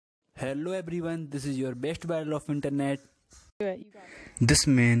Hello everyone, this is your best battle of internet. This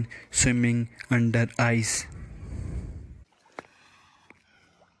man swimming under ice.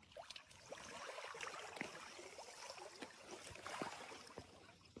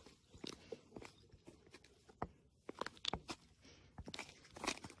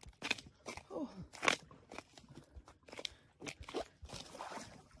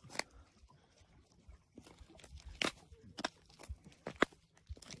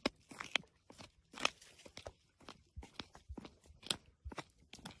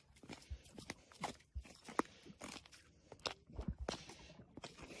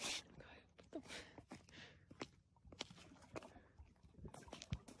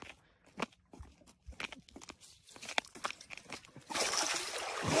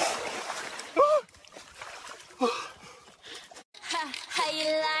 How you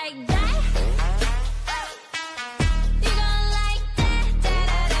like that? You gon' like that?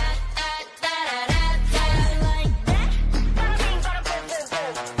 Da-da-da-da-da-da-da-da. Like that?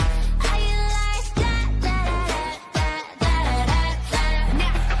 How you like that? Da-da-da-da-da-da-da.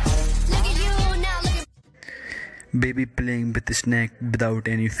 Now, look at you now, look at Baby playing with a snake without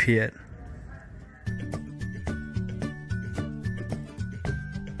any fear.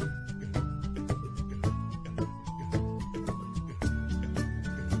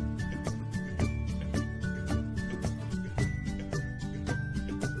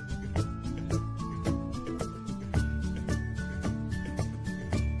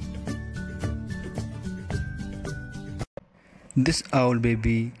 This owl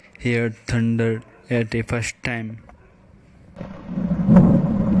baby heard thunder at a first time.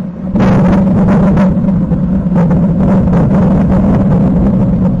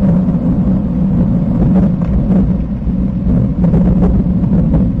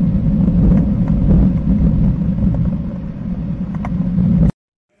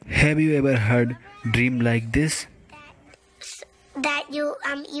 Have you ever heard dream like this? that you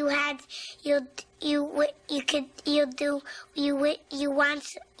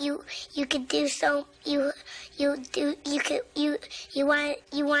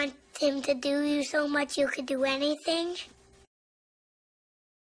want him to do you so much you could do anything.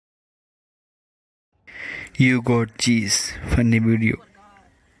 You got cheese. Funny video.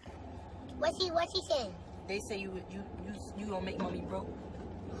 What's he saying? They say you gonna make mommy broke.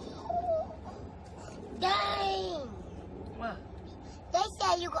 Dang! What? They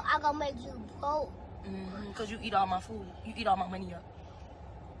say I'm gonna make you broke. Cause you eat all my food. You eat all my money up.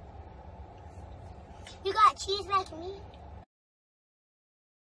 You got cheese like me?